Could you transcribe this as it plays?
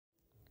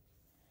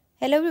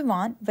Hello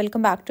everyone,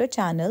 welcome back to our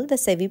channel, The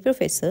Savvy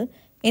Professor.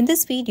 In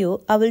this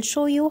video, I will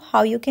show you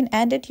how you can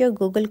edit your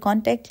Google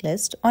contact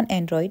list on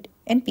Android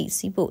and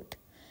PC both.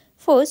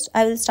 First,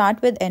 I will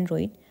start with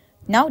Android.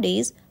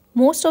 Nowadays,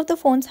 most of the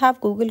phones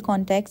have Google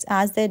Contacts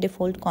as their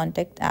default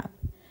contact app.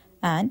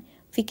 And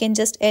we can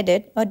just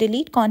edit or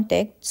delete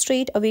contact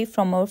straight away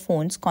from our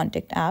phone's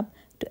contact app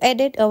to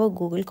edit our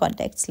Google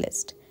Contacts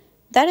list.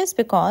 That is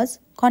because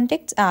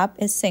Contacts app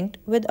is synced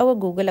with our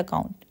Google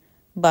account.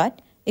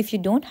 But if you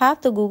don't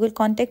have the Google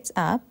Contacts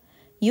app,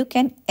 you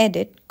can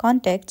edit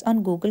contacts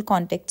on Google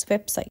Contacts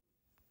website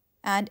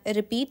and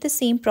repeat the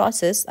same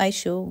process I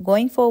show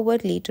going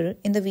forward later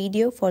in the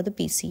video for the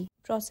PC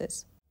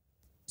process.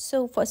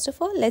 So first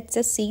of all, let's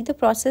just see the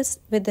process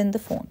within the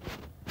phone.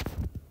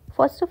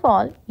 First of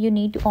all, you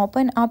need to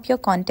open up your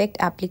contact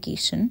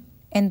application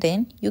and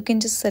then you can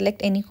just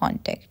select any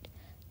contact.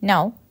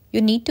 Now,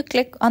 you need to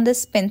click on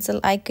this pencil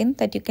icon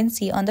that you can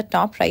see on the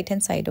top right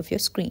hand side of your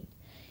screen.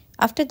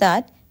 After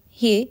that,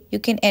 here you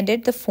can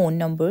edit the phone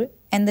number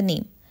and the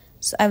name.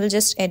 So I will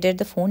just edit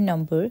the phone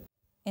number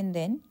and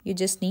then you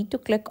just need to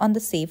click on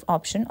the save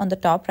option on the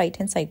top right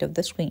hand side of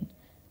the screen.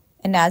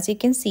 And as you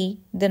can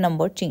see, the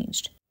number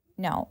changed.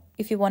 Now,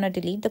 if you want to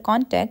delete the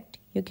contact,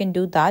 you can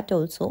do that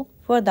also.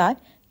 For that,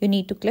 you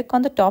need to click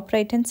on the top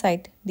right hand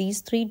side,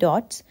 these three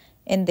dots,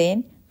 and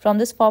then from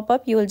this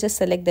pop-up, you will just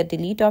select the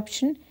delete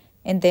option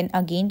and then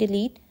again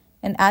delete.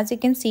 And as you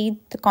can see,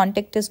 the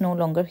contact is no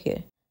longer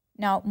here.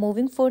 Now,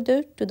 moving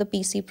further to the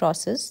PC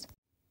process,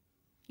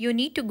 you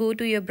need to go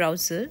to your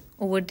browser.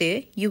 Over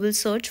there, you will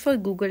search for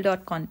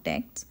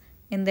google.contacts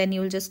and then you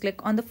will just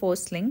click on the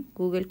first link,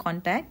 Google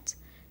Contacts.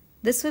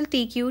 This will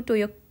take you to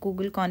your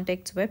Google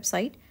Contacts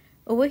website.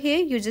 Over here,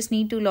 you just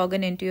need to log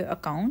in into your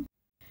account.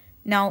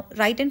 Now,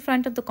 right in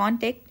front of the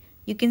contact,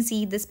 you can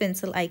see this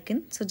pencil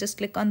icon. So just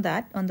click on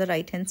that on the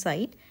right hand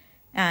side.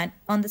 And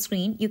on the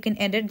screen, you can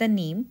edit the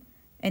name.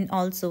 And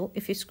also,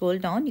 if you scroll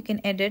down, you can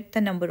edit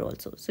the number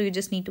also. So you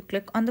just need to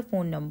click on the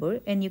phone number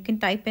and you can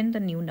type in the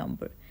new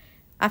number.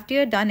 After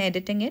you're done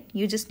editing it,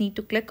 you just need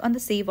to click on the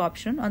save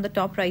option on the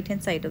top right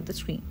hand side of the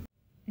screen.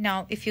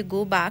 Now, if you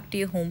go back to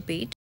your home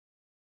page,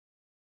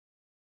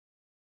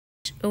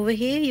 over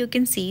here you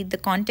can see the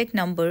contact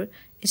number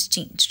is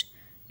changed.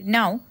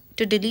 Now,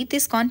 to delete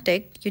this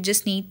contact, you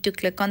just need to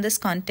click on this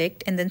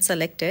contact and then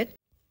select it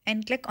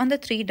and click on the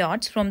three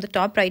dots from the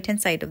top right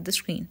hand side of the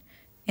screen.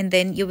 And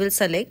then you will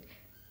select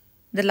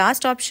the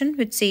last option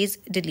which says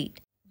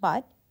delete.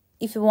 But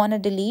if you want to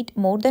delete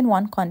more than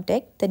one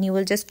contact, then you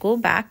will just go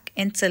back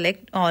and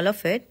select all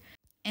of it.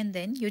 And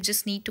then you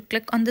just need to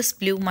click on this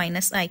blue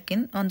minus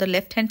icon on the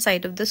left hand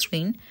side of the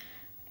screen.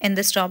 And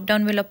this drop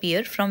down will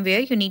appear from where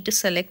you need to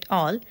select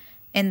all.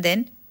 And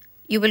then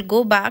you will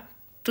go back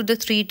to the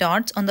three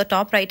dots on the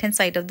top right hand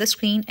side of the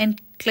screen and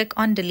click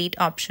on delete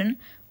option.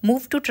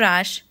 Move to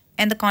trash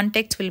and the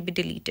contacts will be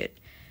deleted.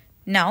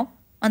 Now,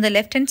 on the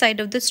left hand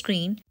side of the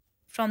screen,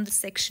 from the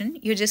section,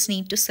 you just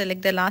need to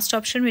select the last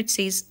option which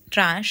says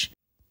trash.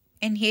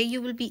 And here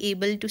you will be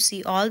able to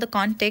see all the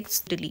contacts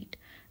delete.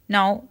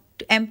 Now,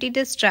 to empty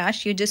this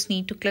trash, you just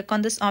need to click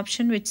on this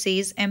option which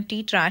says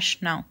empty trash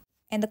now.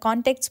 And the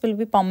contacts will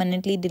be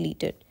permanently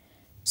deleted.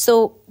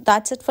 So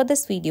that's it for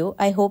this video.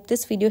 I hope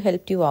this video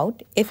helped you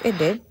out. If it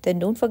did, then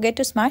don't forget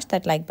to smash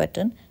that like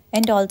button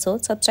and also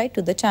subscribe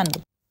to the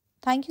channel.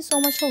 Thank you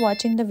so much for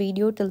watching the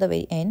video till the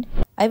very end.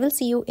 I will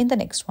see you in the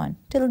next one.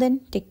 Till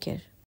then, take care.